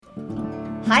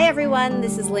Hi everyone,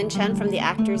 this is Lynn Chen from the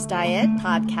Actors Diet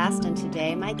podcast, and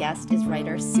today my guest is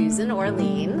writer Susan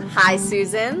Orlean. Hi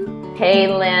Susan. Hey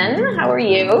Lynn, how are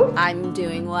you? I'm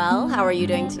doing well. How are you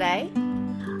doing today?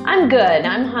 I'm good.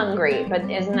 I'm hungry, but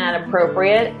isn't that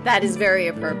appropriate? That is very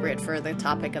appropriate for the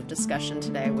topic of discussion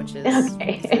today, which is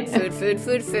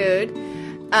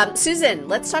food. Susan,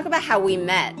 let's talk about how we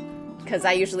met, because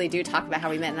I usually do talk about how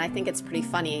we met, and I think it's pretty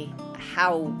funny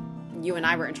how you and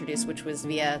I were introduced, which was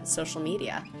via social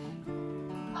media.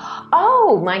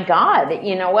 Oh my God.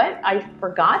 You know what? I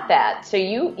forgot that. So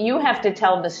you have to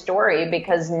tell the story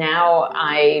because now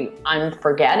I'm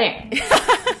forgetting.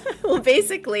 Well,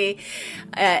 basically,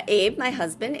 Abe, my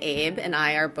husband Abe, and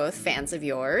I are both fans of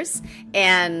yours.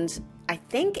 And I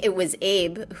think it was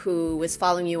Abe who was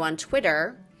following you on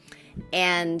Twitter,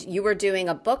 and you were doing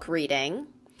a book reading,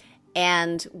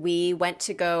 and we went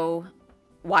to go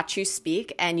watch you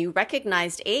speak, and you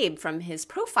recognized Abe from his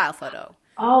profile photo.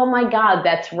 Oh my God,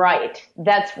 that's right.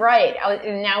 That's right.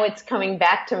 Now it's coming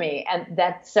back to me, and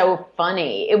that's so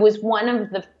funny. It was one of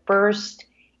the first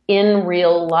in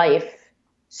real life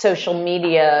social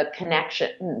media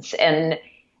connections, and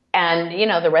you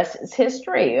know, the rest is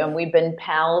history, and we've been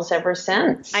pals ever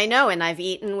since. I know, and I've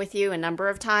eaten with you a number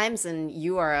of times, and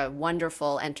you are a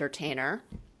wonderful entertainer.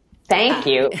 Thank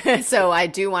you. So I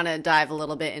do want to dive a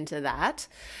little bit into that.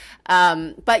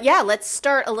 But yeah, let's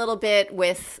start a little bit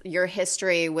with your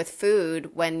history with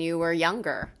food when you were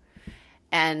younger.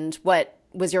 And what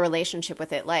was your relationship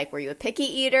with it like? Were you a picky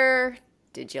eater?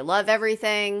 Did you love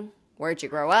everything? Where'd you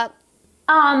grow up?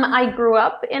 I grew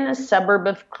up in a suburb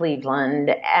of Cleveland,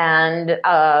 and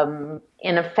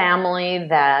in a family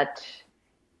that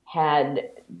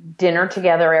had dinner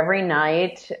together every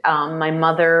night. My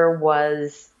mother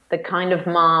was the kind of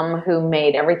mom who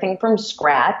made everything from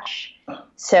scratch.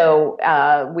 So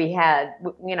we had,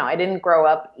 you know, I didn't grow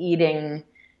up eating.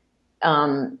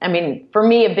 I mean, for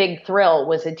me, a big thrill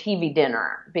was a TV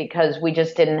dinner because we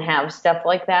just didn't have stuff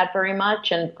like that very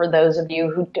much. And for those of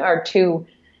you who are too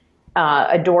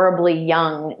adorably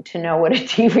young to know what a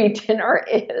TV dinner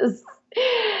is,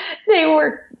 they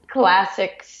were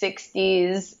classic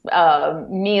 60s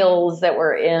meals that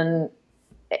were in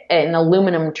an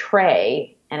aluminum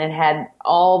tray, and it had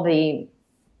all the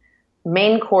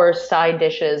main course, side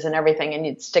dishes, and everything, and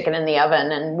you'd stick it in the oven.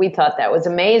 And we thought that was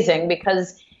amazing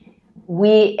because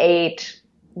we ate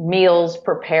meals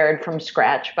prepared from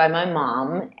scratch by my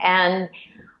mom. And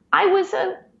I would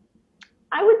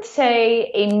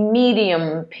say a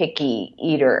medium picky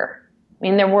eater. I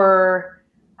mean,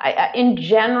 in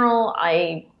general,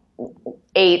 I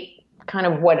ate kind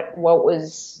of what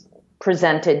was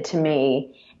presented to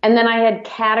me. And then I had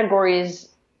categories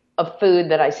of food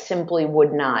that I simply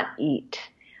would not eat.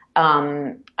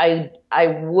 I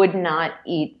would not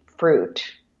eat fruit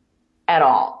at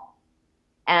all.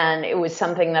 And it was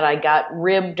something that I got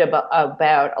ribbed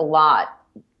about a lot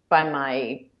by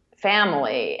my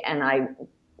family, and I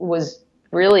was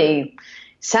really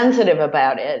sensitive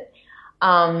about it.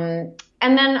 And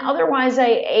then otherwise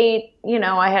I ate, you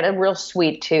know, I had a real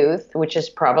sweet tooth, which is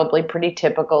probably pretty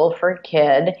typical for a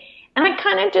kid. And I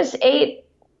kind of just ate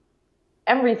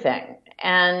everything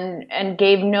and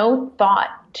gave no thought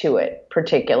to it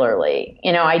particularly.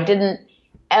 You know, I didn't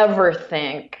ever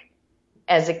think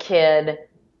as a kid,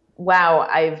 wow,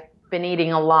 I've been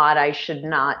eating a lot. I should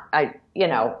not, I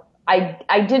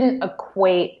didn't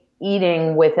equate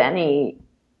eating with any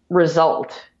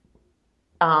result,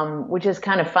 which is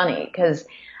kind of funny because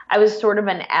I was sort of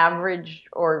an average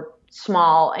or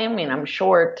small. I mean, I'm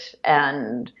short,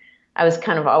 and I was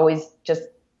kind of always just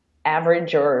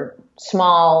average or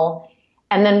small.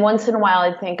 And then once in a while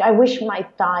I'd think, I wish my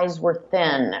thighs were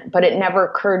thin, but it never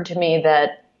occurred to me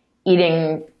that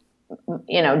eating,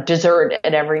 you know, dessert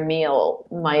at every meal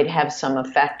might have some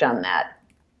effect on that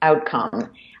outcome.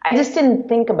 I just didn't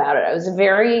think about it. I was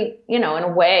very, you know, in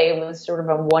a way, it was sort of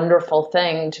a wonderful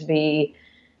thing to be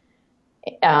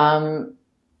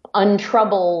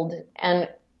untroubled and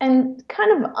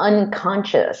kind of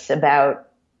unconscious about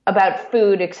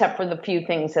food, except for the few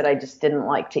things that I just didn't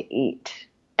like to eat.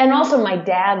 And also my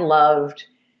dad loved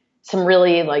some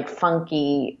really like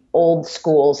funky old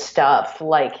school stuff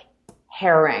like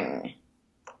herring.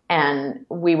 And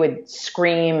we would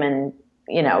scream and,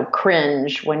 you know,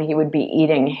 cringe when he would be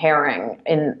eating herring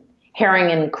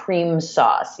in cream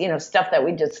sauce, you know, stuff that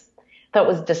we just thought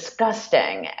was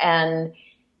disgusting. And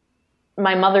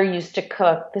my mother used to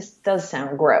cook, this does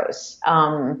sound gross.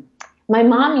 My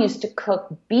mom used to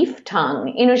cook beef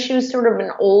tongue. You know, she was sort of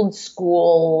an old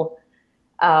school,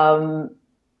 I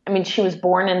mean, she was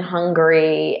born in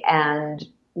Hungary and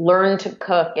learned to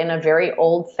cook in a very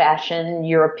old-fashioned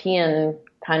European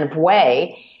kind of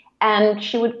way. And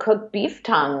she would cook beef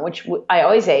tongue, which I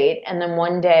always ate. And then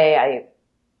one day I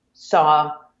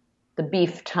saw the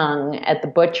beef tongue at the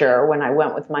butcher when I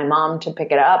went with my mom to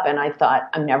pick it up. And I thought,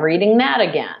 I'm never eating that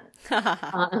again.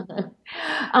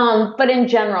 But in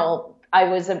general, I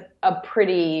was a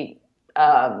pretty,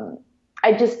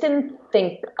 I just didn't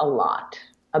think a lot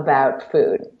about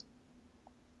food.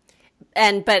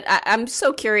 But I'm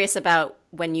so curious about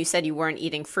when you said you weren't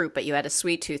eating fruit, but you had a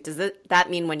sweet tooth. Does that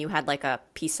mean when you had like a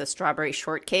piece of strawberry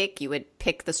shortcake, you would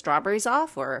pick the strawberries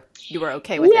off, or you were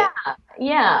okay with it?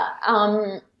 Yeah.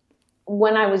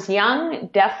 When I was young,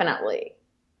 definitely.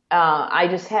 I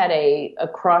just had a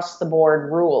across the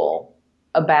board rule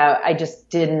about I just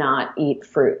did not eat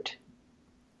fruit.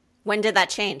 When did that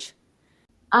change?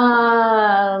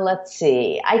 Let's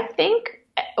see. I think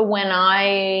when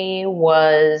I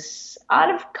was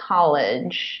out of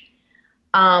college,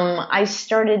 I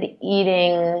started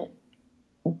eating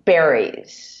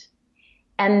berries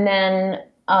and then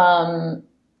and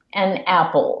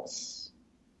apples.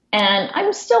 And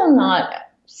I'm still not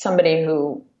somebody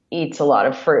who eats a lot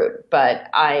of fruit, but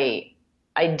I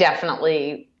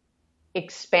definitely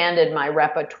expanded my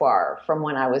repertoire from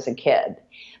when I was a kid.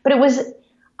 But it was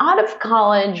out of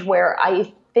college where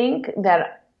I think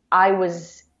that I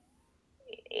was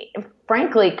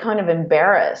frankly kind of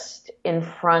embarrassed in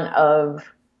front of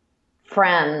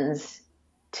friends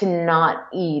to not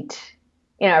eat.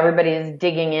 You know, everybody is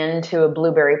digging into a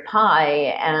blueberry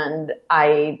pie, and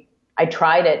I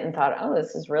tried it and thought, oh,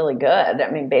 this is really good.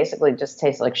 I mean, basically it just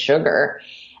tastes like sugar.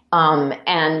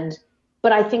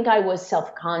 But I think I was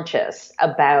self-conscious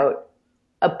about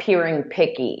appearing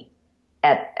picky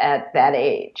at that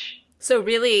age. So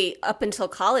really, up until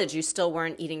college, you still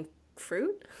weren't eating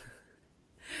fruit?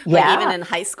 Like Yeah. even in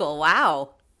high school?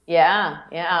 Wow. Yeah.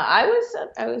 I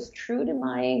was true to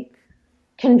my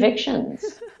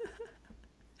convictions.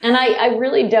 And I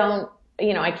really don't,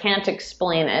 I can't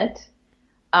explain it.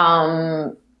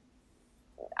 I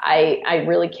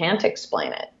really can't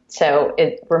explain it. So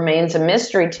it remains a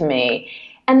mystery to me.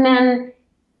 And then,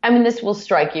 I mean, this will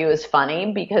strike you as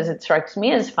funny because it strikes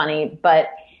me as funny, but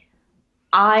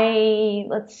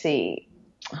let's see,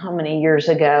 how many years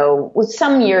ago? Well,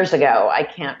 some years ago, I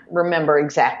can't remember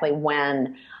exactly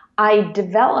when, I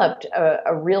developed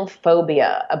a real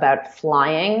phobia about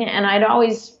flying, and I'd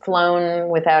always flown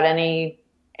without any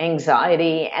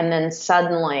anxiety, and then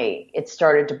suddenly it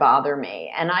started to bother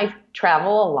me. And I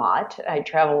travel a lot. I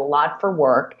travel a lot for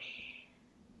work.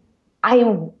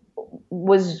 I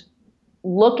was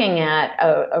looking at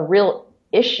a real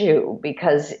issue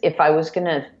because if I was going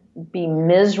to be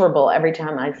miserable every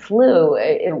time I flew,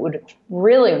 it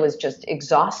was just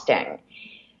exhausting.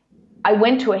 I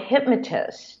went to a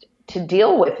hypnotist to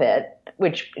deal with it,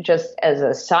 which, just as a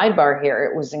sidebar here,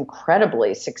 it was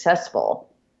incredibly successful.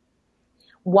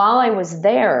 While I was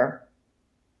there,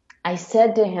 I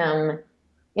said to him,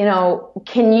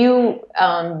 can you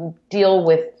deal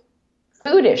with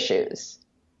food issues?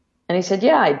 And he said,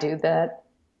 yeah, I do that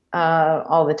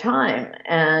all the time.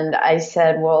 And I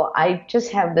said, well, I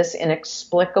just have this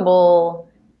inexplicable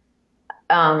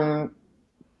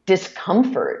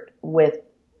discomfort with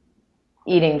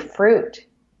eating fruit.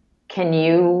 Can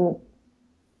you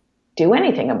do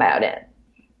anything about it?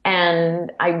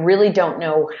 And I really don't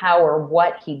know how or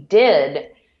what he did.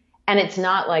 And it's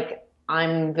not like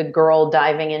I'm the girl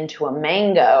diving into a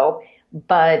mango,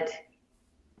 but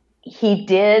he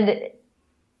did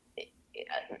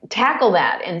tackle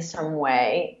that in some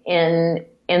way in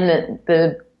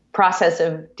the process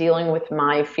of dealing with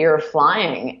my fear of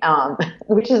flying,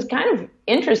 which is kind of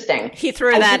interesting. He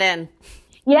threw that in.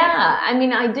 Yeah, I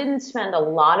mean, I didn't spend a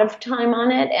lot of time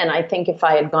on it, and I think if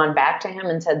I had gone back to him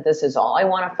and said, this is all I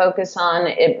want to focus on,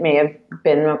 it may have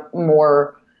been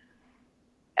more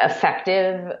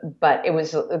effective, but it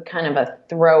was kind of a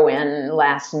throw-in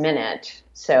last minute,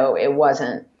 so it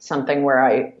wasn't something where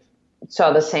I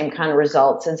saw the same kind of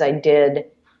results as I did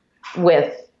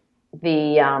with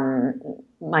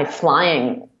my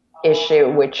flying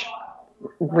issue, which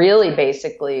really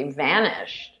basically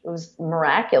vanished. It was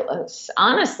miraculous.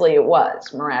 Honestly, it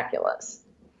was miraculous.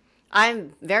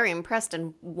 I'm very impressed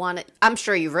and I'm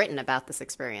sure you've written about this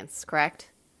experience,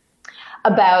 correct?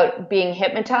 About being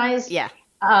hypnotized? Yeah.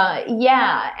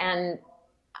 Yeah. And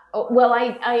well,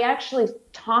 I actually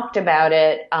talked about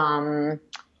it. Are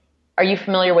you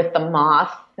familiar with The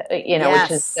Moth?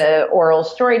 Yes. Which is the oral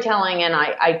storytelling. And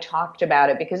I talked about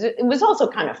it because it was also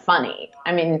kind of funny.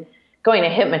 I mean, going to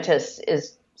hypnotist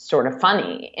is sort of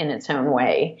funny in its own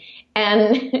way.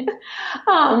 And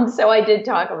so I did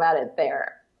talk about it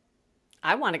there.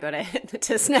 I want to go to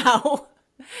hypnotist now.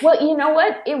 Well, you know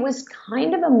what? It was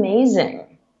kind of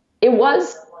amazing. It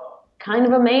was kind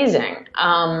of amazing.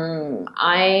 I'm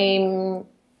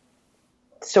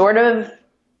sort of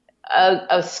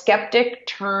a skeptic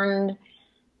turned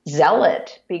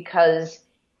zealot because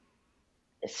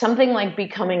something like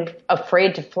becoming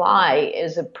afraid to fly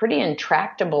is a pretty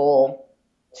intractable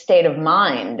state of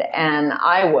mind. And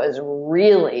I was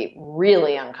really,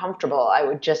 really uncomfortable. I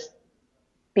would just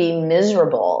be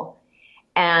miserable.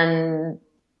 And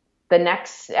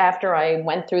after I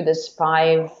went through this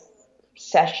 5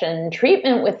 session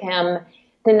treatment with him,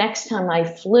 the next time I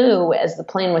flew as the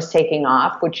plane was taking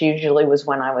off, which usually was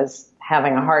when I was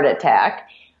having a heart attack,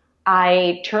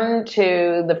 I turned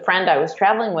to the friend I was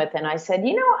traveling with and I said,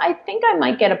 I think I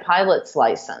might get a pilot's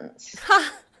license.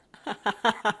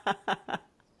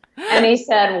 And he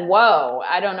said, whoa,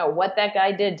 I don't know what that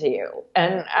guy did to you.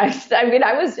 And I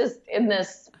was just in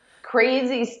this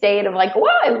crazy state of like,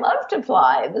 wow, I love to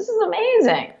fly. This is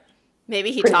amazing.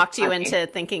 Maybe he talked you into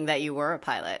thinking that you were a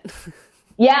pilot.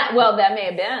 Yeah, well, that may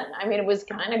have been. It was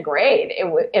kind of great.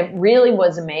 It really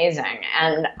was amazing.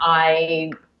 And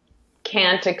I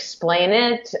can't explain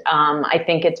it. I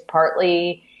think it's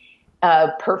partly a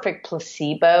perfect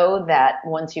placebo that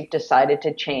once you've decided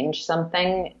to change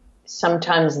something,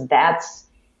 sometimes that's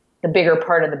the bigger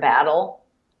part of the battle,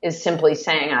 is simply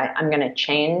saying, I'm going to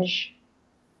change.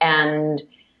 And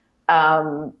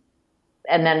then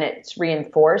it's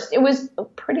reinforced. It was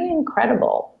pretty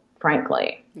incredible,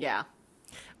 frankly. Yeah.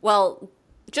 Well,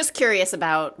 just curious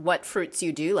about what fruits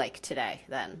you do like today,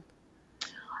 then.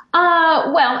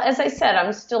 Well, as I said,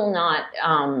 I'm still not,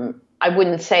 I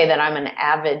wouldn't say that I'm an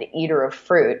avid eater of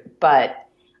fruit, but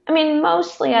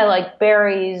mostly I like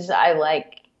berries. I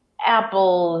like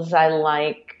apples. I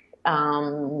like,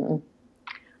 I'll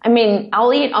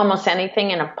eat almost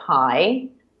anything in a pie.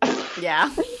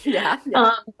 Yeah. Yeah.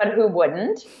 But who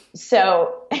wouldn't?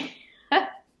 So,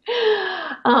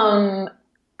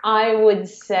 I would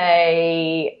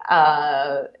say,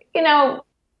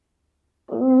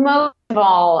 most of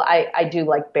all, I do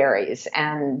like berries,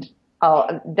 and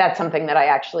that's something that I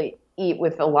actually eat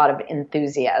with a lot of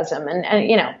enthusiasm, and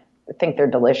I think they're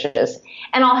delicious,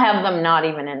 and I'll have them not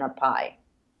even in a pie.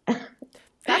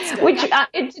 That's good. Which,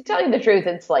 to tell you the truth,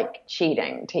 it's like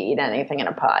cheating to eat anything in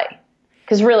a pie,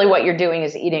 because really what you're doing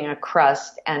is eating a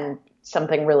crust and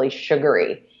something really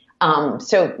sugary.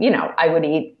 So I would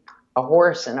eat a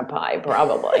horse in a pie,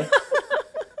 probably.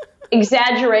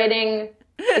 Exaggerating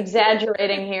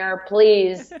here,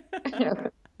 please.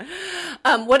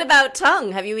 What about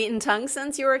tongue? Have you eaten tongue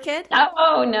since you were a kid?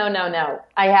 Oh, no.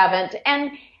 I haven't.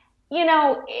 And,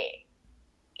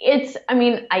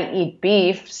 I eat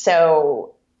beef,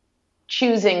 so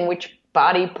choosing which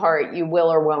body part you will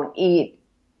or won't eat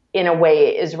in a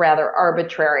way is rather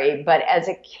arbitrary. But as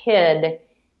a kid,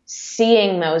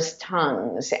 seeing those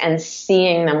tongues and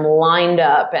seeing them lined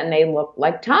up and they look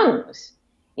like tongues.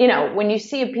 When you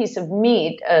see a piece of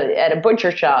meat at a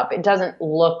butcher shop, it doesn't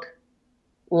look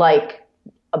like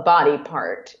a body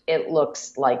part. It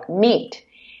looks like meat.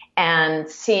 And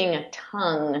seeing a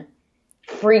tongue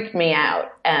freaked me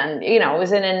out. And, it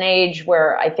was in an age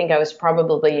where I think I was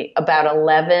probably about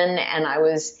 11 and I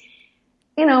was,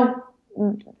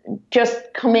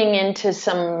 just coming into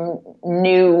some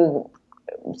new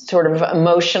sort of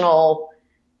emotional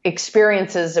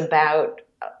experiences about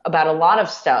a lot of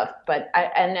stuff,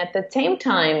 and at the same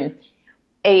time,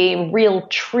 a real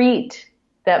treat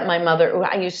that my mother, who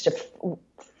I used to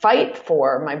fight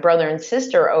for my brother and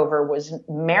sister over, was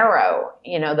marrow,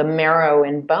 the marrow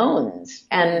in bones.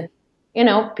 And,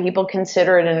 people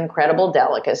consider it an incredible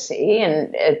delicacy,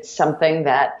 and it's something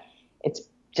that it's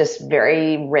just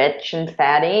very rich and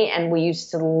fatty. And we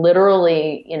used to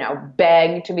literally,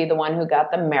 beg to be the one who got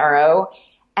the marrow.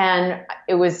 And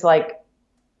it was like,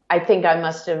 I think I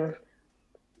must have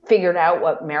figured out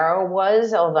what marrow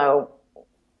was, although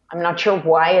I'm not sure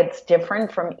why it's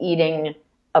different from eating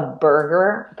a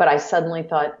burger, but I suddenly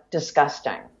thought,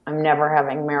 disgusting. I'm never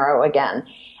having marrow again.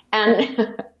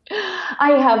 And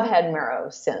I have had marrow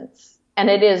since, and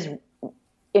it is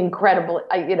incredible.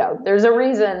 There's a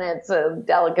reason it's a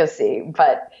delicacy,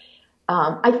 but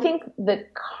I think the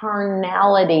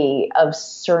carnality of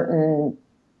certain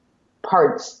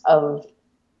parts of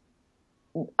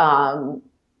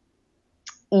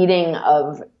eating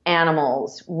of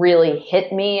animals really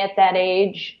hit me at that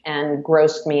age and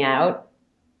grossed me out.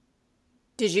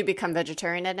 Did you become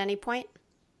vegetarian at any point?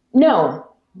 No,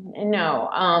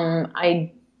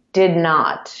 I did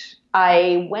not.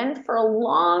 I went for a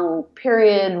long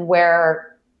period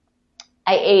where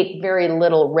I ate very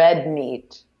little red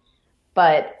meat,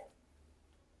 but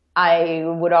I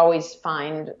would always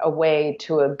find a way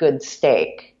to a good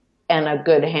steak and a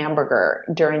good hamburger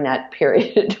during that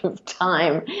period of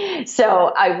time.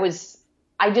 So I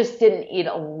just didn't eat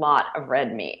a lot of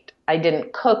red meat. I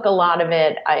didn't cook a lot of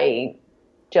it. I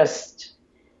just,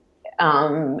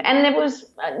 and it was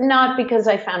not because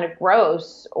I found it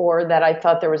gross or that I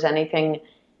thought there was anything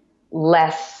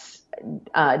less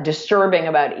disturbing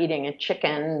about eating a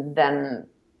chicken than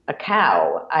a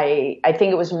cow. I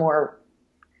think it was more,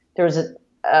 there was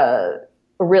a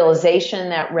realization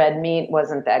that red meat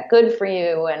wasn't that good for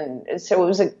you. And so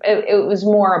it was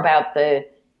more about the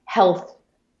health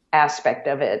aspect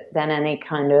of it than any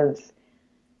kind of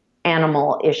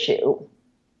animal issue.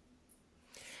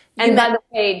 And by the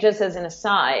way, just as an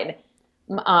aside,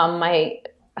 my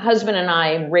husband and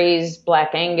I raise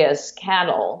Black Angus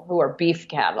cattle who are beef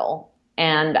cattle.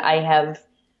 And I have,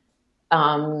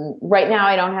 right now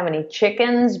I don't have any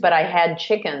chickens, but I had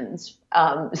chickens.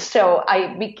 So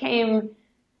I became,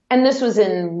 and this was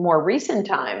in more recent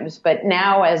times, but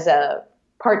now as a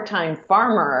part-time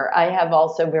farmer, I have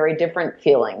also very different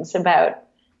feelings about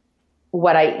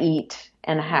what I eat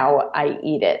and how I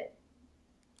eat it.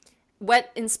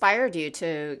 What inspired you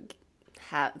to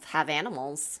have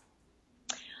animals?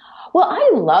 Well,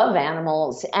 I love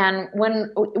animals, and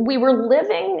when we were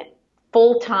living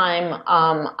full time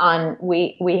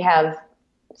we have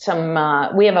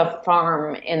we have a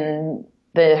farm in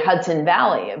the Hudson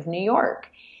Valley of New York,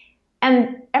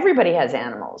 and everybody has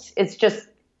animals. It's just,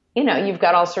 you've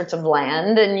got all sorts of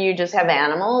land and you just have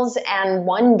animals. And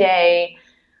one day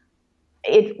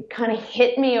it kind of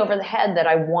hit me over the head that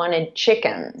I wanted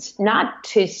chickens, not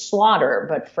to slaughter,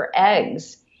 but for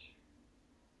eggs.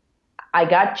 I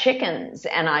got chickens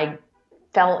and I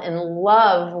fell in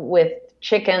love with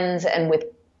chickens and with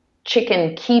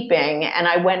chicken keeping. And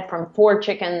I went from 4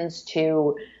 chickens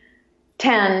to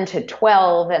 10 to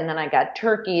 12. And then I got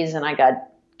turkeys and I got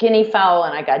guinea fowl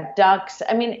and I got ducks.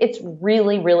 I mean, it's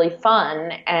really, really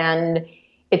fun. And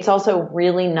it's also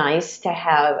really nice to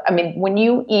have, when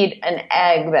you eat an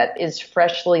egg that is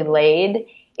freshly laid,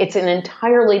 it's an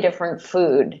entirely different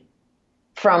food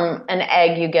from an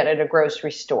egg you get at a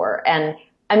grocery store. And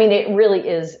it really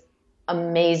is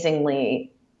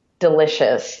amazingly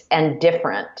delicious and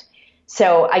different.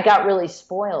 So I got really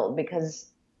spoiled because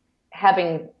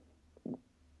having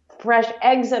fresh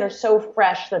eggs that are so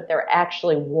fresh that they're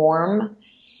actually warm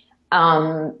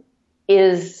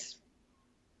is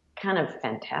kind of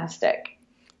fantastic.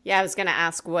 Yeah, I was going to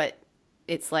ask what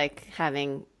it's like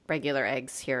having regular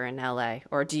eggs here in LA,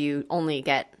 or do you only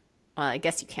get, I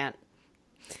guess you can't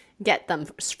get them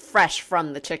fresh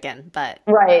from the chicken, but.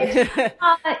 Right.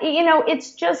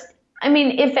 It's just,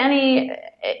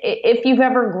 if you've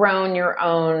ever grown your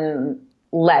own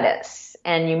lettuce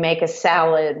and you make a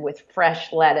salad with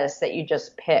fresh lettuce that you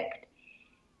just picked,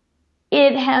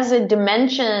 it has a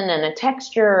dimension and a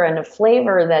texture and a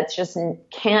flavor that just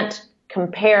can't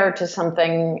compare to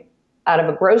something out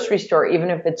of a grocery store, even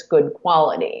if it's good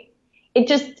quality. It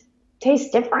just tastes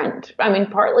different.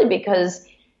 Partly because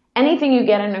anything you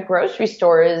get in a grocery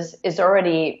store is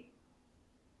already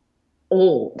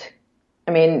old.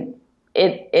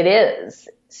 It is.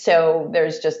 So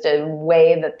there's just a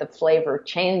way that the flavor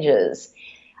changes.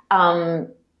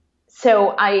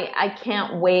 So I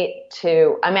can't wait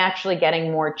I'm actually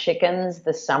getting more chickens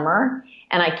this summer,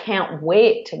 and I can't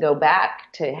wait to go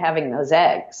back to having those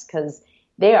eggs because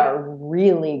they are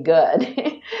really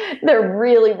good. They're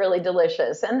really, really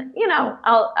delicious. And,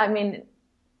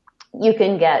 you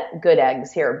can get good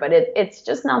eggs here, but it's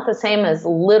just not the same as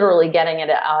literally getting it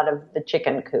out of the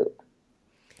chicken coop.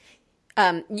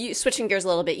 Switching gears a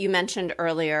little bit, you mentioned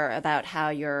earlier about how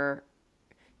you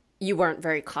weren't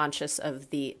very conscious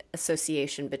of the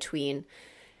association between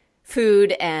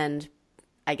food and,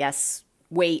 I guess,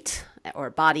 weight or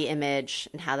body image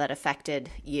and how that affected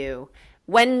you.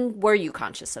 When were you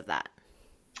conscious of that?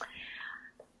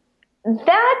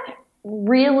 That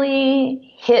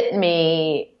really hit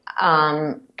me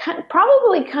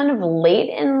probably kind of late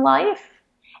in life.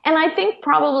 And I think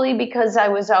probably because I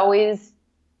was always,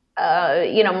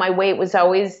 my weight was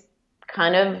always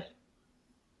kind of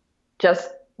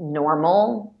just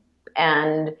normal.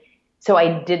 And so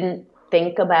I didn't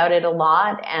think about it a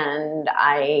lot. And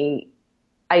I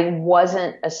didn't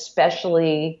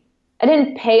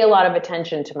pay a lot of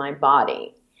attention to my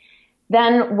body.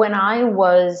 Then when I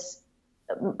was,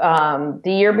 the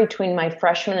year between my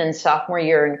freshman and sophomore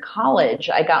year in college,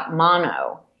 I got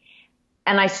mono.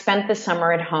 And I spent the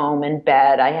summer at home in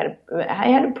bed. I had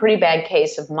a pretty bad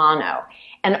case of mono.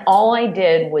 And all I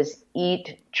did was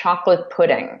eat chocolate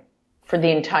pudding for the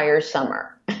entire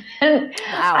summer. And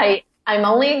wow. I'm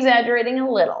only exaggerating a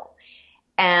little,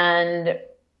 And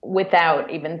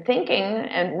without even thinking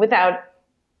and without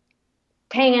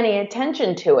paying any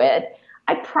attention to it,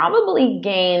 I probably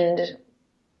gained,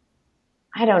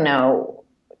 I don't know,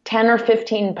 10 or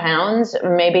 15 pounds.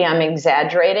 Maybe I'm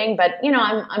exaggerating, but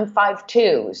I'm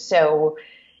 5'2". So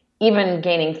even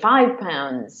gaining 5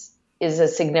 pounds is a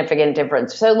significant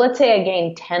difference. So let's say I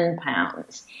gained 10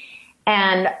 pounds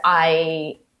and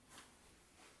I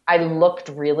looked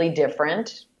really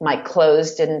different. My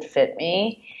clothes didn't fit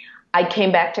me. I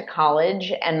came back to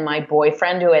college and my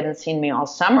boyfriend, who hadn't seen me all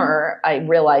summer, I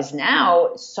realize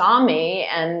now, saw me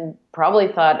and probably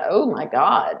thought, oh my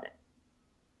God,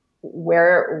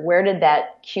 where did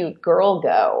that cute girl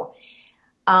go?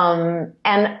 And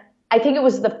I think it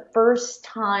was the first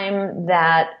time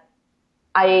that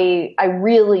I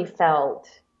really felt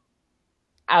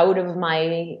out of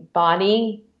my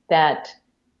body, that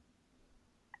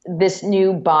this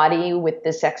new body with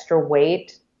this extra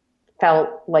weight felt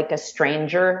like a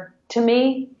stranger to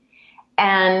me.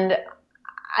 And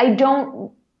I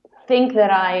don't think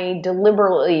that I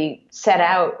deliberately set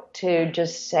out to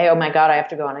just say, oh my God, I have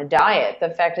to go on a diet. The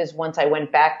fact is, once I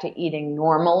went back to eating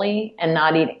normally and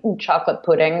not eating chocolate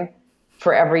pudding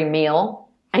for every meal,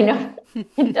 I know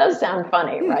it does sound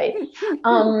funny, right?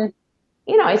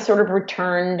 I sort of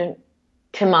returned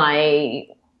to my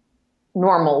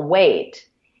normal weight.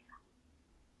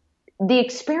 The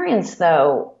experience,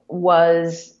 though,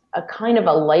 was a kind of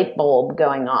a light bulb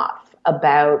going off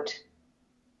about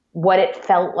what it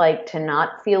felt like to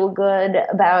not feel good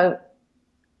about,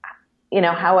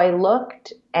 how I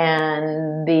looked,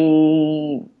 and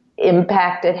the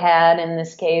impact it had in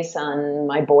this case on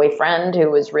my boyfriend,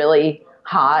 who was really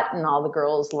hot and all the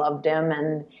girls loved him.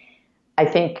 And I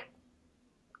think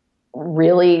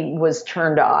really was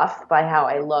turned off by how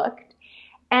I looked.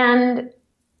 And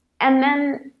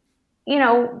then,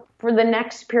 for the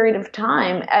next period of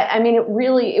time,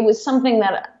 it was something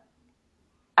that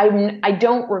I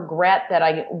don't regret that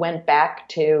I went back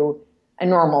to a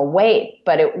normal weight,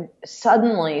 but it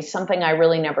suddenly, something I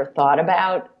really never thought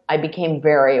about, I became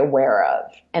very aware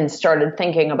of and started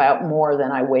thinking about more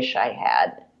than I wish I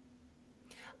had.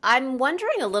 I'm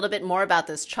wondering a little bit more about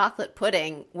this chocolate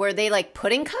pudding. Were they like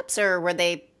pudding cups, or were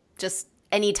they just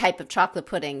any type of chocolate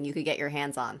pudding you could get your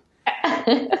hands on?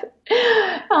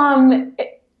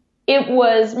 It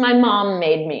was, my mom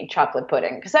made me chocolate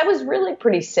pudding because I was really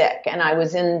pretty sick and I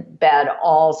was in bed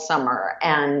all summer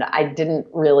and I didn't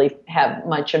really have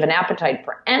much of an appetite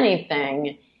for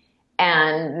anything.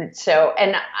 And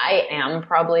I am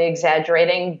probably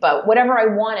exaggerating, but whatever I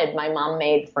wanted, my mom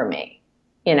made for me,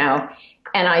 and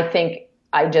I think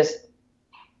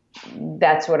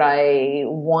that's what I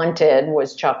wanted,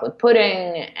 was chocolate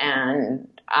pudding, and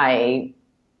I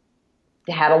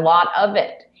had a lot of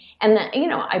it. And then,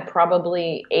 I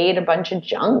probably ate a bunch of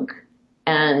junk,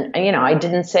 and, I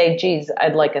didn't say, geez,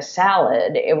 I'd like a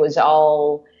salad. It was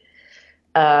all,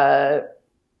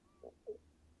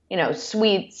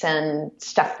 sweets and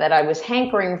stuff that I was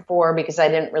hankering for because I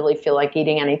didn't really feel like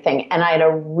eating anything. And I had a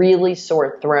really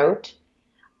sore throat,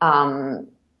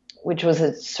 which was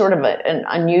a sort of an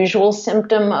unusual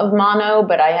symptom of mono,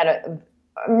 but I had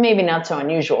maybe not so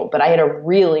unusual, but I had a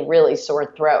really, really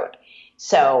sore throat.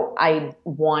 So I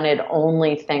wanted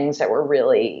only things that were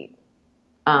really,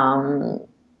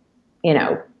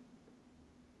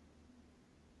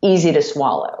 easy to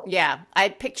swallow. Yeah. I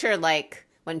picture like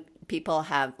when people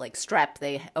have like strep,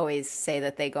 they always say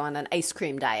that they go on an ice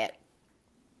cream diet.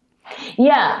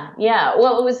 Yeah.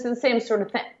 Well, it was the same sort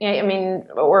of thing.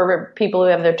 Or people who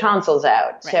have their tonsils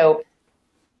out. Right. So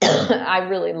I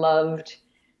really loved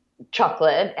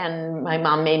chocolate, and my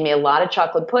mom made me a lot of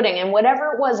chocolate pudding, and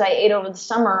whatever it was I ate over the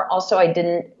summer. Also, I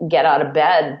didn't get out of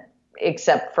bed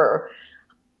except for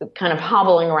kind of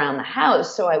hobbling around the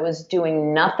house. So I was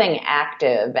doing nothing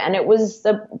active, and it was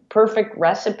the perfect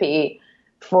recipe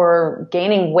for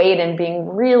gaining weight and being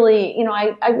really,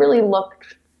 I really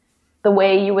looked the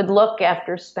way you would look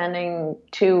after spending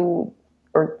 2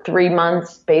 or 3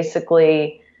 months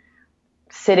basically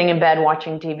sitting in bed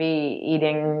watching TV,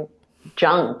 eating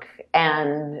junk.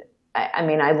 And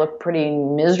I looked pretty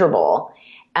miserable.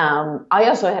 I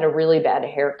also had a really bad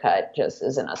haircut, just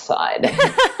as an aside.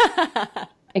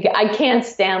 I can't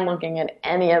stand looking at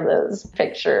any of those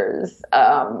pictures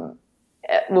from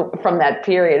that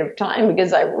period of time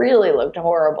because I really looked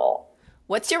horrible.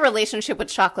 What's your relationship with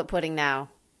chocolate pudding now?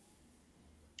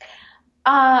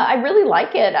 I really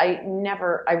like it.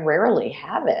 I rarely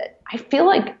have it. I feel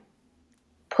like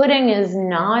pudding is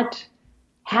not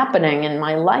happening in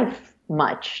my life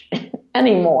much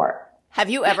anymore. Have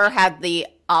you ever had the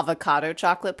avocado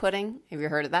chocolate pudding? Have you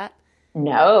heard of that?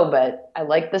 No, but I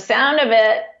like the sound of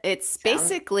it. It's Sounds.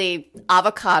 basically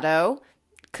avocado,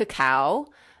 cacao,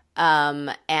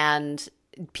 and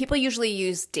people usually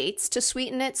use dates to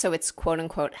sweeten it, so it's quote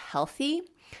unquote healthy.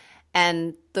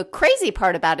 And the crazy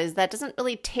part about it is that doesn't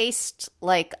really taste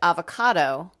like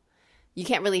avocado. You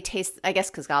can't really taste, I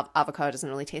guess, because avocado doesn't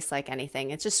really taste like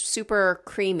anything. It's just super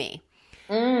creamy.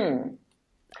 Mm.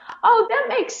 Oh, that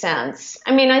makes sense.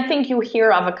 I mean, I think you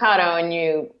hear avocado and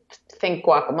you think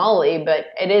guacamole, but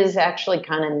it is actually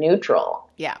kind of neutral.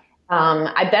 Yeah.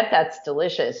 I bet that's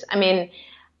delicious. I mean,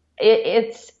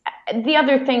 it's the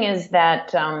other thing is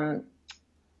that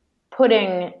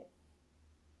pudding.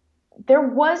 There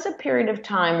was a period of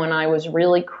time when I was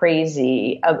really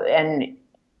crazy and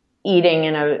eating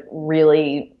in a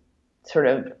really sort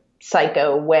of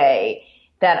psycho way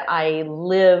that I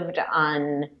lived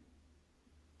on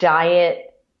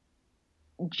diet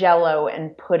jello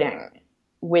and pudding,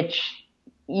 which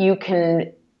you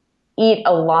can eat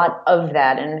a lot of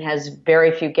that and has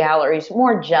very few calories,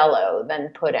 more jello than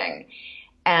pudding.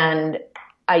 And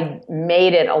I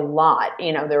made it a lot.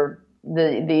 You know,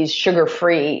 these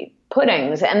sugar-free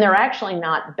puddings, and they're actually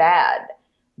not bad,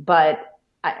 but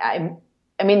I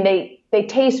mean, they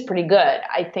taste pretty good.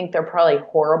 I think they're probably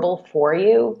horrible for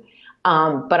you,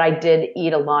 but I did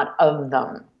eat a lot of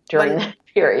them during When, that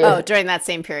period. oh, during that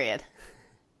same period.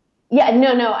 Yeah,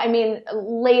 no. I mean,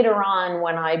 later on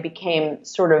when I became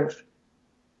sort of,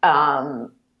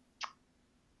 um,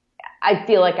 I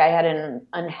feel like I had an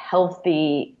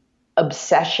unhealthy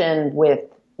obsession with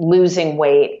losing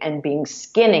weight and being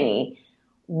skinny.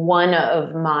 One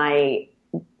of my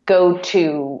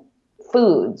go-to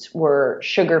foods were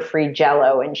sugar-free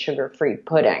jello and sugar-free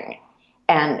pudding.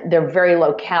 And they're very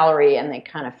low calorie and they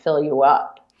kind of fill you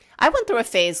up. I went through a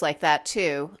phase like that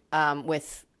too,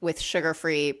 with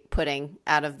sugar-free pudding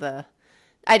out of the.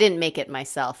 I didn't make it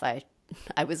myself. I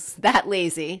was that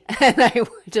lazy, and I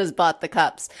just bought the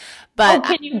cups. Oh, But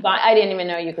can you buy? I didn't even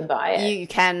know you could buy it. you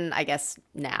can, I guess,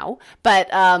 now. But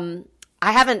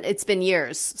I haven't. It's been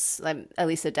years, at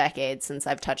least a decade, since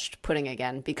I've touched pudding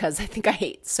again because I think I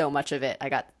ate so much of it. I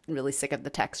got really sick of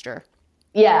the texture.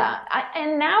 Yeah,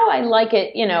 and now I like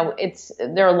it. You know,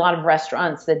 there are a lot of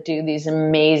restaurants that do these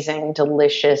amazing,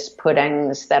 delicious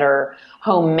puddings that are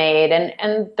homemade,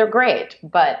 and they're great.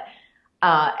 But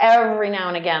every now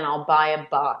and again, I'll buy a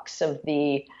box of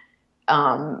the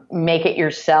make it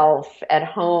yourself at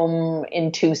home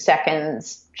in 2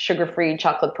 seconds sugar-free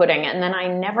chocolate pudding, and then I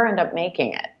never end up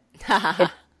making it.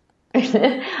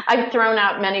 I've thrown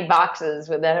out many boxes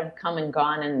that have come and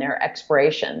gone in their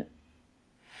expiration.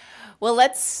 Well,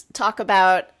 let's talk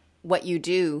about what you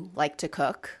do like to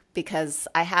cook because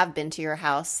I have been to your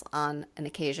house on an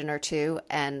occasion or two,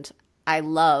 and I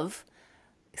love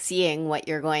seeing what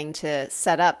you're going to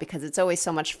set up because it's always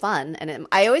so much fun, and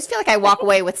I always feel like I walk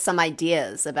away with some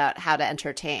ideas about how to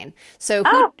entertain. So,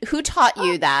 Oh, who taught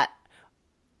you that,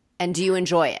 and do you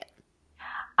enjoy it?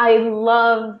 I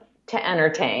love to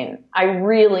entertain. I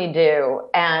really do.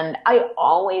 And I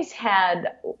always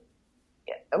had,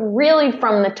 really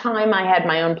from the time I had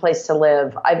my own place to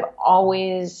live, I've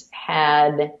always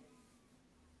had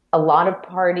a lot of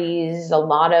parties, a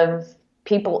lot of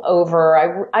people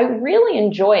over. I really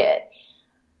enjoy it.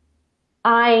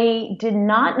 I did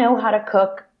not know how to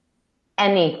cook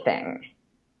anything.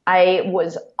 I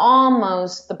was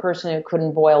almost the person who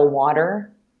couldn't boil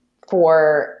water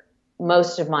for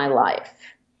most of my life.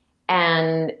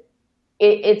 And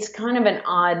it's kind of an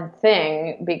odd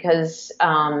thing because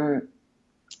my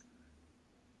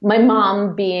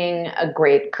mom, being a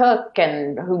great cook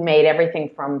and who made everything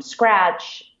from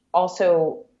scratch,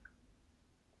 also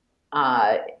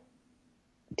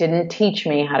didn't teach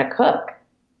me how to cook.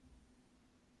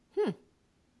 Hmm.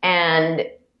 And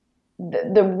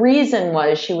the reason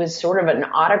was she was sort of an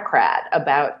autocrat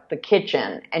about the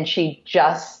kitchen, and she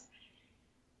just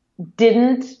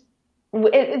didn't.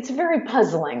 It's very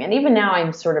puzzling, and even now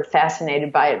I'm sort of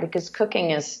fascinated by it because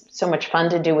cooking is so much fun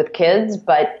to do with kids.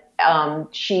 But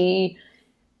it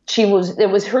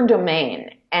was her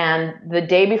domain. And the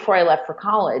day before I left for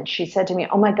college, she said to me,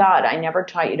 "Oh my God, I never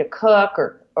taught you to cook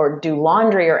or do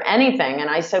laundry or anything." And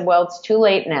I said, "Well, it's too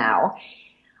late now."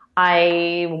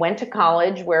 I went to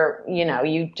college where, you know,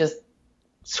 you just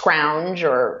scrounge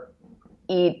or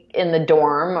eat in the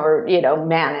dorm or, you know,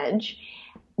 manage.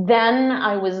 Then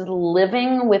I was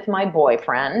living with my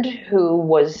boyfriend who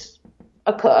was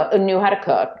a cook, knew how to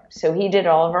cook. So he did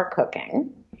all of our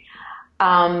cooking.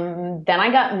 Then I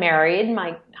got married.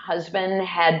 My husband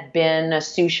had been a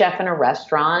sous chef in a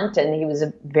restaurant and he was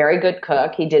a very good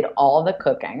cook. He did all the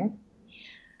cooking.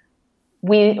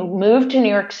 We moved to New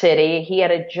York City. He had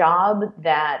a job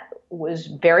that was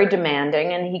very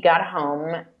demanding, and he got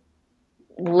home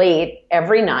late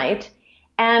every night.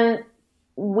 And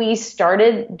we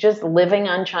started just living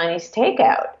on Chinese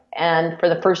takeout. And for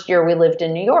the first year we lived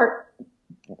in New York,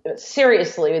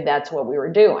 seriously, that's what we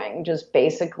were doing. Just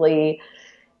basically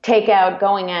takeout,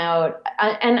 going out.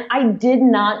 And I did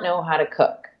not know how to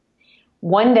cook.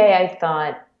 One day I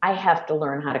thought, I have to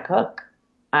learn how to cook.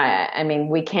 I mean,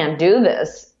 we can't do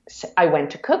this. So I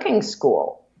went to cooking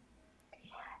school,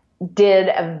 did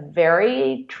a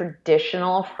very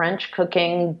traditional French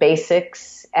cooking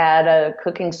basics at a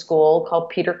cooking school called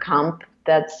Peter Comp.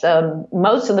 That's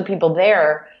most of the people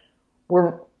there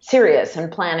were serious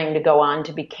and planning to go on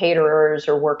to be caterers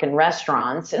or work in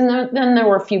restaurants. And then there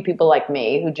were a few people like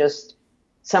me who just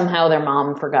somehow their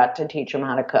mom forgot to teach them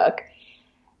how to cook.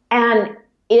 And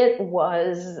it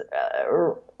was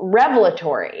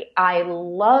revelatory. I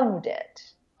loved it.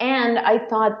 And I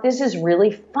thought, this is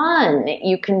really fun.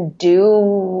 You can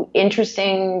do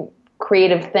interesting,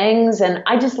 creative things. And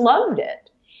I just loved it.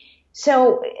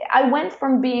 So I went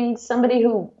from being somebody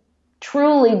who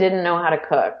truly didn't know how to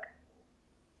cook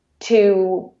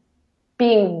to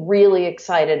being really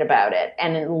excited about it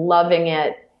and loving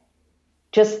it.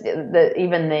 Just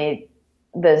even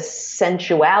the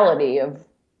sensuality of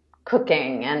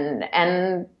cooking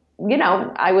and you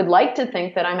know, I would like to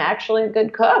think that I'm actually a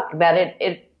good cook, that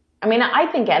I mean,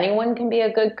 I think anyone can be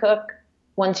a good cook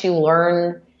once you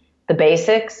learn the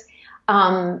basics.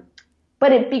 But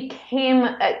it became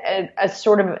a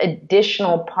sort of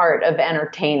additional part of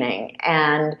entertaining.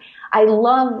 And I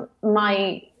love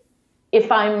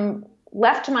if I'm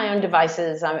left to my own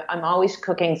devices, I'm always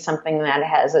cooking something that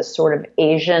has a sort of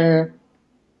Asian,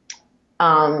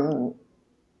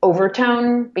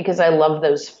 overtone, because I love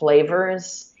those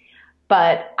flavors.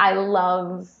 But I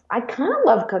kind of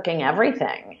love cooking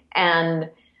everything. And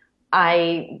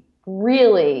I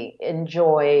really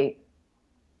enjoy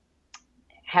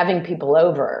having people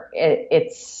over.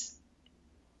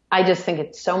 I just think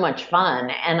it's so much fun.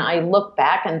 And I look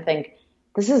back and think,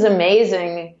 this is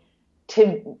amazing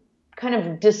to kind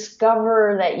of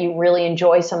discover that you really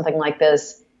enjoy something like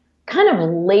this kind of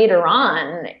later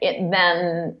on.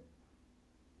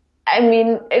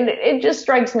 It just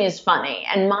strikes me as funny.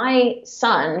 And my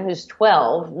son, who's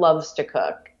 12, loves to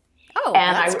cook. Oh,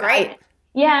 and that's great.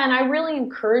 And I really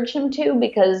encourage him to,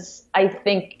 because I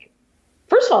think,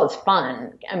 first of all, it's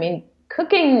fun. I mean,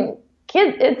 cooking,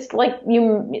 it's like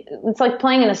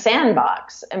playing in a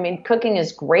sandbox. I mean, cooking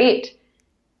is great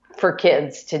for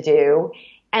kids to do.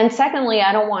 And secondly,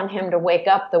 I don't want him to wake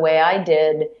up the way I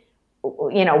did,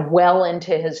 you know, well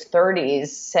into his 30s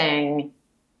saying,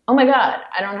 oh my God,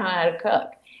 I don't know how to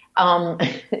cook.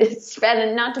 It's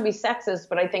bad, not to be sexist,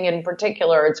 but I think in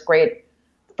particular, it's great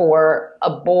for a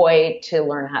boy to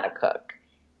learn how to cook,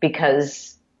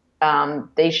 because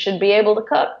they should be able to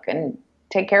cook and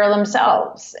take care of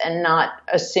themselves and not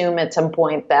assume at some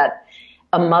point that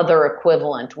a mother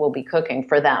equivalent will be cooking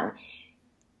for them.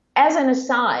 As an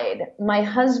aside, my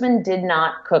husband did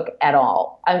not cook at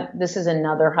all. This is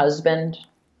another husband,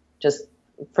 just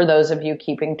for those of you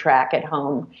keeping track at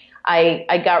home.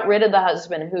 I got rid of the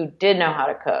husband who did know how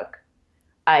to cook.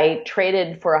 I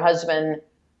traded for a husband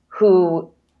who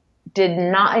did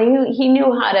not, he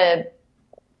knew how to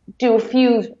do a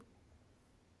few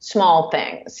small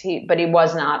things, but he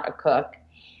was not a cook.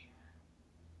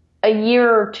 A year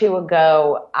or two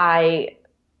ago, I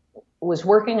was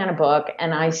working on a book,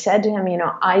 and I said to him, you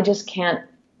know, I just can't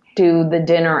do the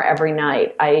dinner every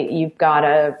night. You've got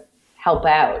to help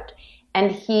out.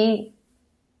 And he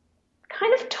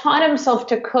kind of taught himself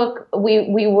to cook.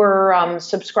 We were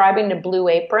subscribing to Blue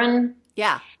Apron.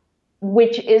 Yeah.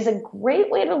 Which is a great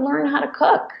way to learn how to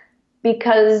cook,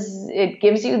 because it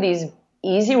gives you these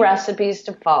easy recipes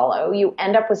to follow. You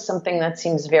end up with something that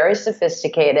seems very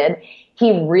sophisticated.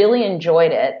 He really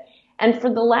enjoyed it. And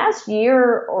for the last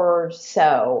year or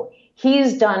so,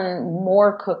 he's done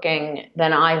more cooking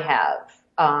than I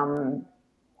have,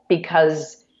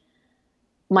 because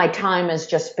my time has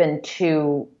just been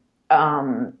too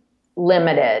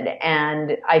limited,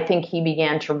 and I think he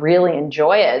began to really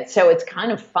enjoy it. So it's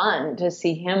kind of fun to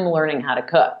see him learning how to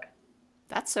cook.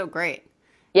 That's so great.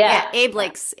 Yeah. Abe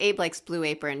likes Blue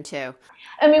Apron too.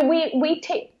 I mean, we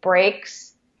take breaks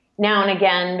now and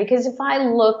again, because if I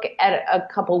look at a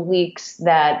couple weeks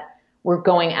that we're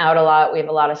going out a lot, we have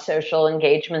a lot of social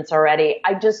engagements already,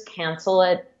 I just cancel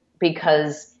it,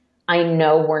 because I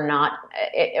know we're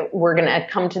going to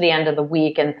come to the end of the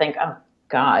week and think, oh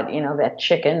God, you know, that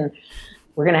chicken,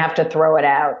 we're going to have to throw it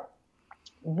out.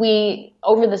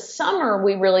 Over the summer,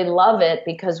 we really love it,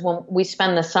 because when we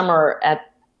spend the summer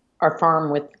at our farm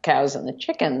with the cows and the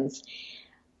chickens,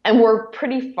 and we're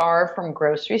pretty far from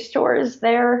grocery stores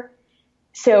there.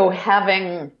 So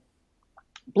having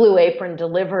Blue Apron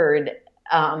delivered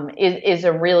is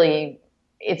a really,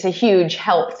 it's a huge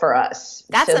help for us.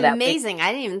 That's So that amazing.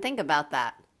 I didn't even think about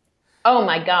that. oh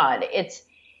my God, it's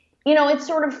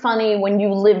sort of funny when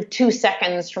you live 2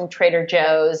 seconds from Trader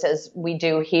Joe's, as we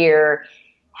do here,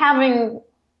 having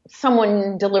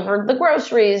someone deliver the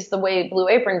groceries the way Blue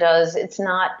Apron does. It's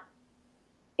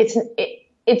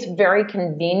very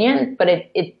convenient, but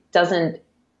it doesn't,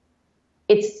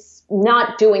 it's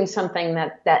not doing something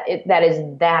that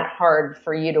is that hard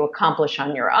for you to accomplish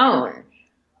on your own.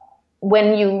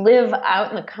 When you live out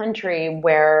in the country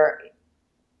where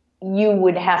you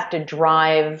would have to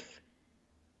drive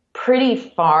pretty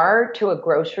far to a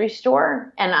grocery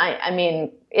store, and I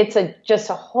mean, it's just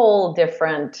a whole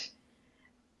different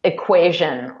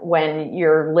equation when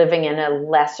you're living in a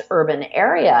less urban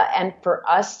area. And for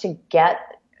us to get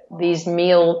these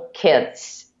meal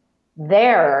kits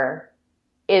there,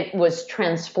 it was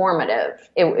transformative.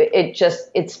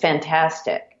 It's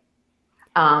fantastic.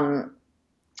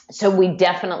 So we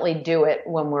definitely do it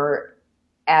when we're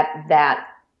at that.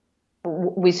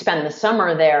 We spend the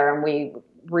summer there and we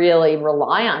really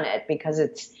rely on it because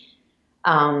it's,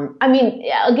 I mean,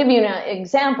 I'll give you an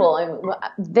example.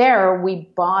 There we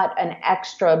bought an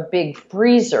extra big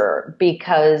freezer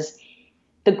because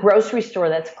the grocery store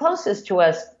that's closest to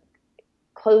us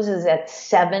closes at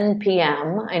 7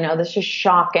 p.m. I know this is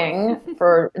shocking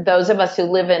for those of us who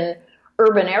live in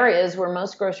urban areas where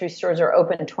most grocery stores are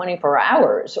open 24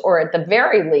 hours or at the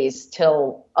very least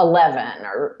till 11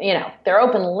 or, they're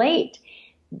open late.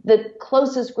 The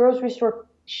closest grocery store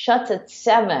shuts at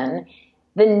 7.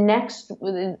 The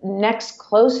next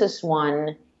closest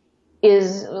one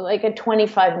is like a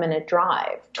 25-minute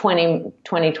drive,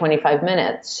 25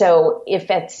 minutes. So if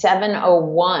at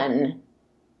 7:01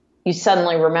 you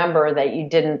suddenly remember that you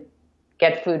didn't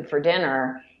get food for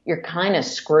dinner, you're kind of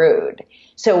screwed.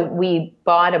 So we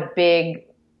bought a big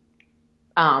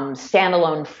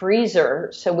standalone freezer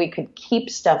so we could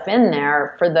keep stuff in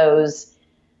there for those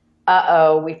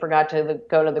we forgot to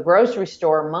go to the grocery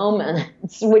store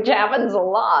moments, which happens a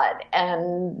lot.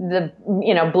 And the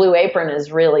Blue Apron is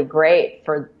really great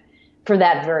for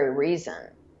that very reason.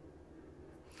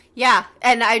 Yeah,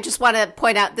 and I just want to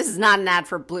point out this is not an ad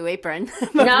for Blue Apron.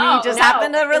 But No, we just no.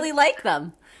 happen to really like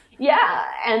them. Yeah,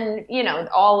 and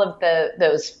all of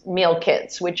those meal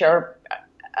kits, which are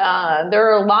there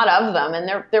are a lot of them,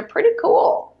 and they're pretty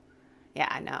cool. Yeah,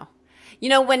 I know.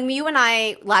 When you and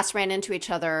I last ran into each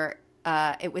other,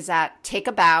 it was at Take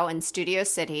a Bow in Studio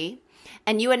City,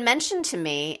 and you had mentioned to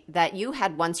me that you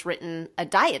had once written a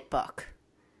diet book.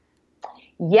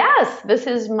 Yes, this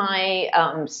is my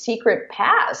secret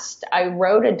past. I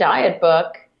wrote a diet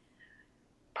book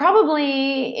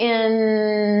probably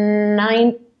in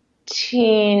I'm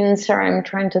trying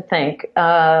to think.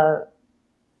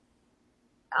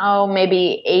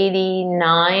 Maybe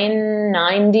 89,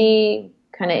 90,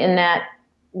 kind of in that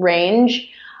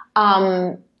range.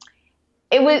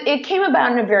 It came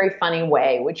about in a very funny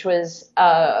way, which was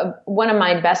one of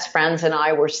my best friends and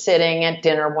I were sitting at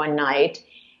dinner one night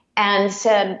and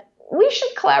said, we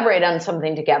should collaborate on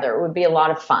something together. It would be a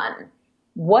lot of fun.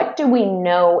 What do we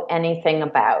know anything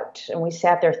about? And we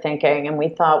sat there thinking, and we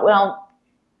thought, well,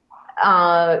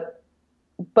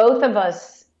 both of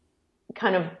us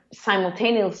kind of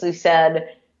simultaneously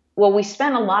said, well, we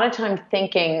spent a lot of time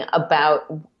thinking about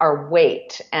our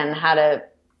weight and how to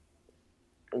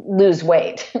lose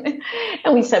weight.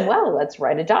 And we said, well, let's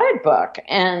write a diet book.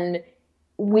 And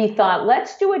we thought,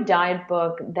 let's do a diet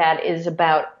book that is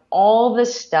about all the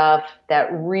stuff that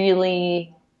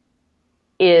really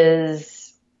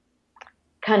is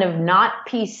kind of not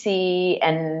PC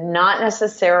and not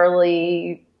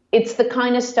necessarily, it's the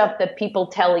kind of stuff that people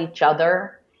tell each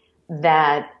other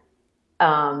that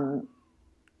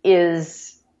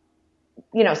is,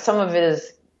 some of it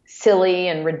is silly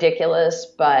and ridiculous,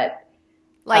 but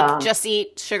just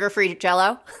eat sugar-free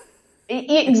Jell-O?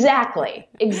 Exactly.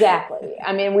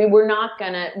 I mean, we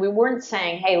weren't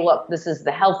saying, hey, look, this is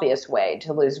the healthiest way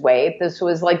to lose weight. This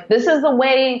was like, this is the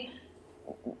way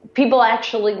people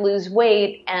actually lose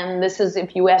weight. And this is,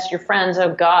 if you ask your friends,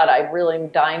 oh God, I really am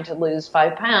dying to lose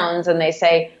 5 pounds. And they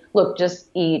say, look, just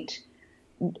eat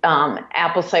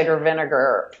apple cider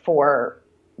vinegar for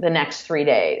the next 3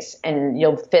 days and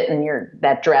you'll fit in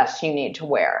that dress you need to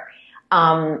wear.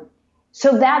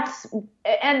 So that's,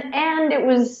 and it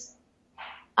was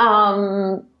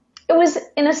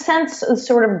in a sense a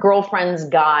sort of girlfriend's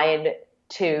guide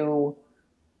to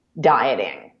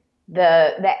dieting.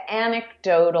 The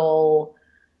anecdotal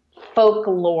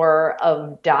folklore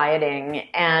of dieting,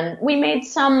 and we made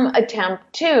some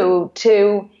attempt too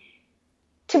to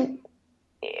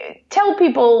tell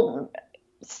people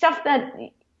stuff that,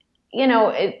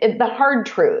 the hard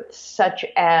truths, such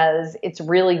as it's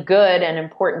really good and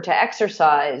important to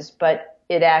exercise, but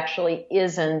it actually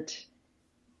isn't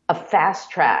a fast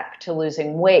track to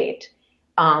losing weight.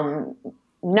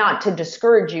 Not to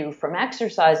discourage you from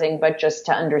exercising, but just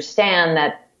to understand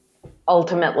that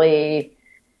ultimately,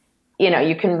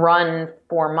 you can run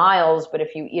 4 miles, but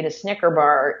if you eat a Snicker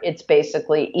bar, it's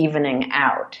basically evening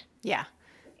out. Yeah.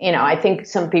 I think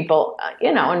some people,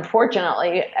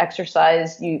 unfortunately,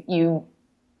 exercise, you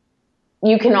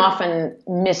can often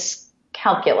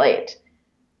miscalculate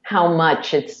how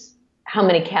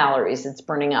many calories it's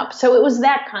burning up. So it was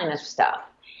that kind of stuff.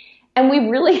 And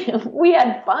we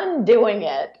had fun doing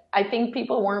it. I think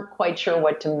people weren't quite sure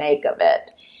what to make of it,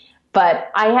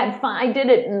 but I had fun. I did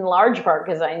it in large part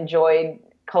because I enjoyed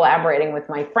collaborating with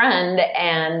my friend,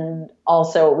 and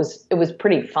also it was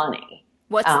pretty funny.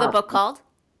 What's the book called?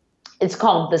 It's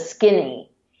called The Skinny,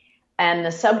 and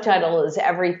the subtitle is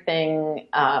Everything,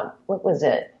 what was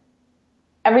it?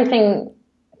 Everything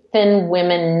Thin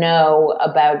Women Know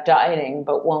About Dieting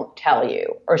But Won't Tell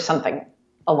You, or something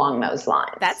along those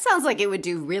lines. That sounds like it would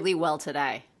do really well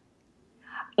today.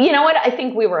 You know what? I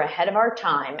think we were ahead of our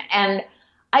time. And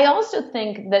I also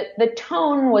think that the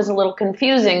tone was a little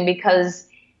confusing because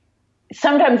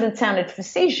sometimes it sounded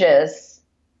facetious,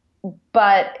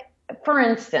 but for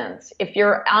instance, if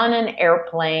you're on an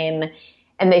airplane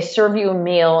and they serve you a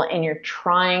meal and you're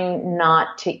trying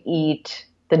not to eat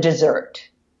the dessert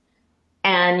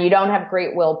and you don't have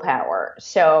great willpower.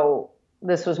 So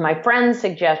this was my friend's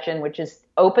suggestion, which is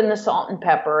open the salt and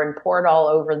pepper and pour it all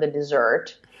over the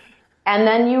dessert. And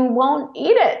then you won't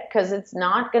eat it because it's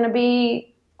not going to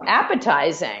be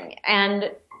appetizing. And,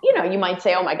 you might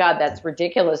say, oh my God, that's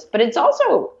ridiculous. But it's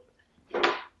also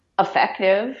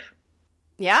effective.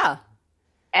 Yeah.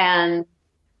 And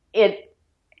it's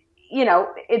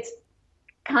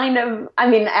kind of,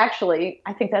 actually,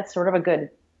 I think that's sort of a good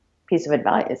piece of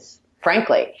advice,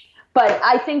 frankly. But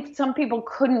I think some people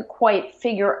couldn't quite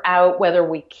figure out whether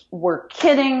we were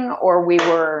kidding or we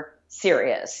were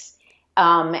serious.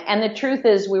 And the truth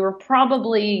is we were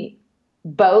probably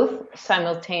both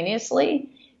simultaneously,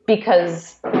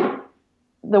 because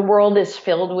the world is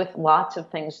filled with lots of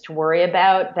things to worry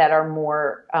about that are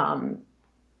more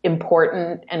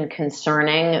important and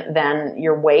concerning than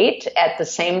your weight. At the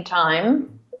same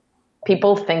time,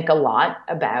 people think a lot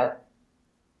about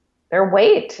their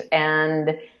weight,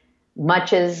 and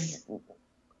much as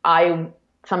I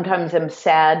sometimes am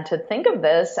sad to think of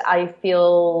this, I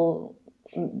feel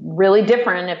really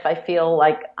different if I feel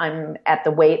like I'm at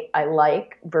the weight I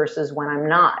like versus when I'm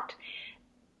not.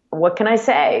 What can I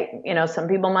say? Some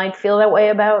people might feel that way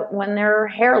about when their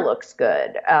hair looks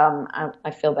good.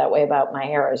 I feel that way about my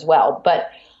hair as well.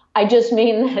 But I just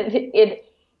mean that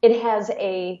it has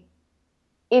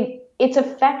its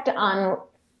effect on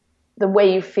the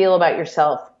way you feel about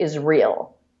yourself is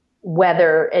real.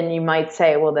 And you might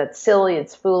say, well, that's silly,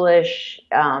 it's foolish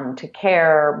to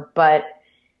care, but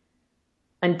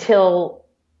until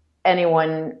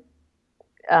anyone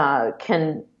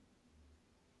can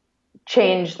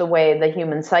change the way the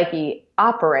human psyche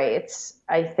operates,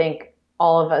 I think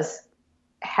all of us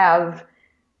have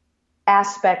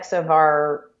aspects of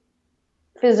our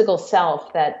physical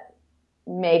self that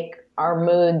affect our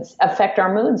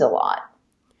moods a lot.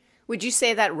 Would you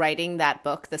say that writing that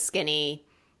book, The Skinny,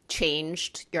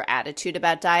 changed your attitude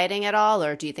about dieting at all?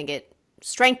 Or do you think it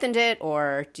strengthened it?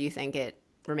 Or do you think it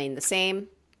remained the same?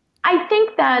 I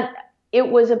think that it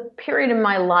was a period in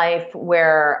my life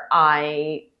where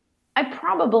I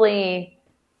probably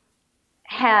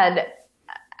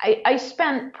I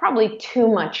spent probably too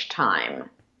much time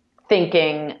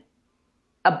thinking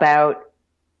about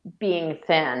being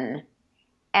thin.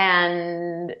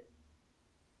 And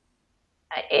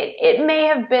it may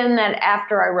have been that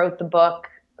after I wrote the book,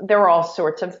 there were all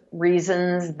sorts of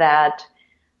reasons that,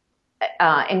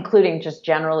 including just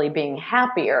generally being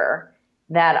happier,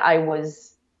 that I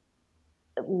was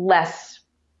less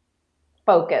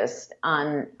focused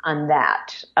on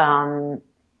that. And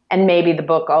maybe the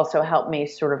book also helped me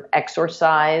sort of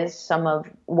exorcise some of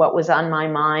what was on my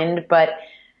mind. But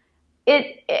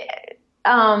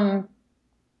yeah,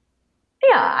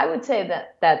 I would say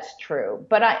that that's true.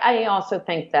 But I also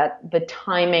think that the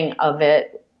timing of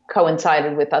it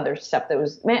coincided with other stuff that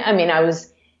was, I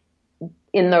was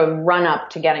in the run up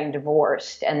to getting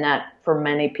divorced, and that for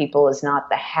many people is not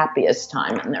the happiest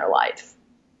time in their life.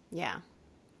 Yeah.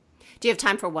 Do you have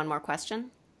time for one more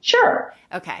question? Sure.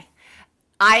 Okay.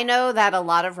 I know that a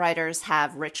lot of writers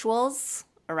have rituals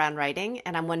around writing,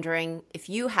 and I'm wondering if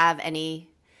you have any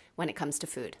when it comes to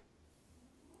food.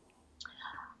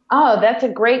 Oh, that's a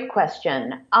great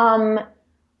question.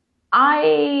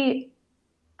 I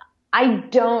I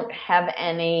don't have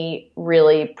any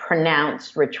really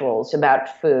pronounced rituals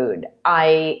about food.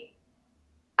 I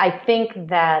think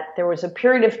that there was a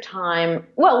period of time,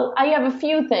 well, I have a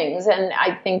few things, and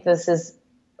I think this is,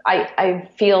 I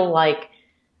feel like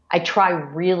I try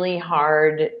really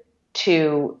hard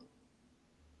to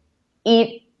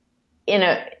eat in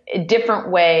a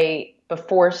different way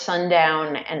before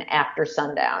sundown and after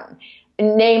sundown.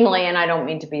 Namely, and I don't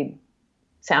mean to be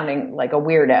sounding like a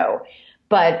weirdo,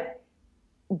 but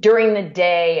during the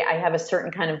day, I have a certain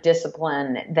kind of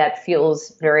discipline that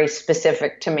feels very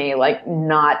specific to me. Like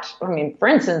not, I mean, for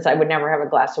instance, I would never have a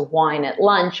glass of wine at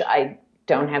lunch. I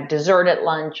don't have dessert at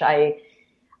lunch. I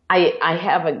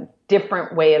have a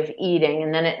different way of eating.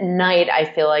 And then at night, I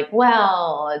feel like,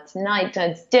 well, it's night,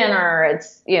 it's dinner.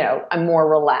 It's, I'm more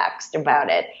relaxed about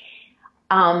it.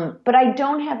 But I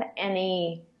don't have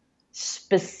any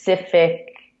specific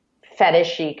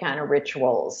fetishy kind of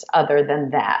rituals other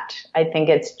than that. I think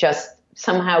it's just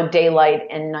somehow daylight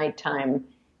and nighttime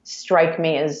strike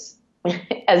me as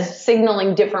as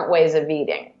signaling different ways of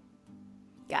eating.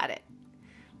 Got it.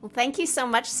 Well, thank you so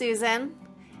much, Susan.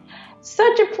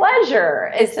 Such a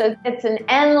pleasure. It's an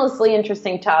endlessly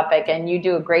interesting topic, and you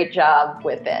do a great job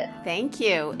with it. Thank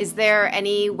you. Is there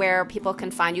anywhere people can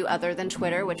find you other than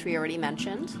Twitter, which we already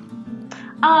mentioned?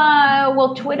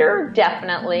 Well, Twitter,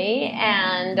 definitely.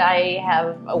 And I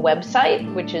have a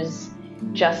website, which is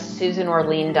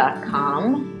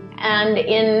justsusanorlean.com. And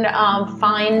in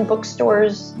fine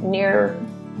bookstores near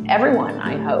everyone,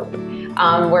 I hope,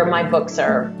 where my books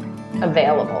are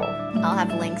available. I'll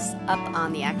have links up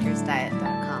on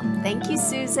theactorsdiet.com. Thank you,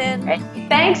 Susan.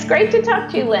 Thanks. Great to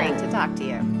talk to you, Lynn. Great to talk to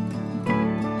you.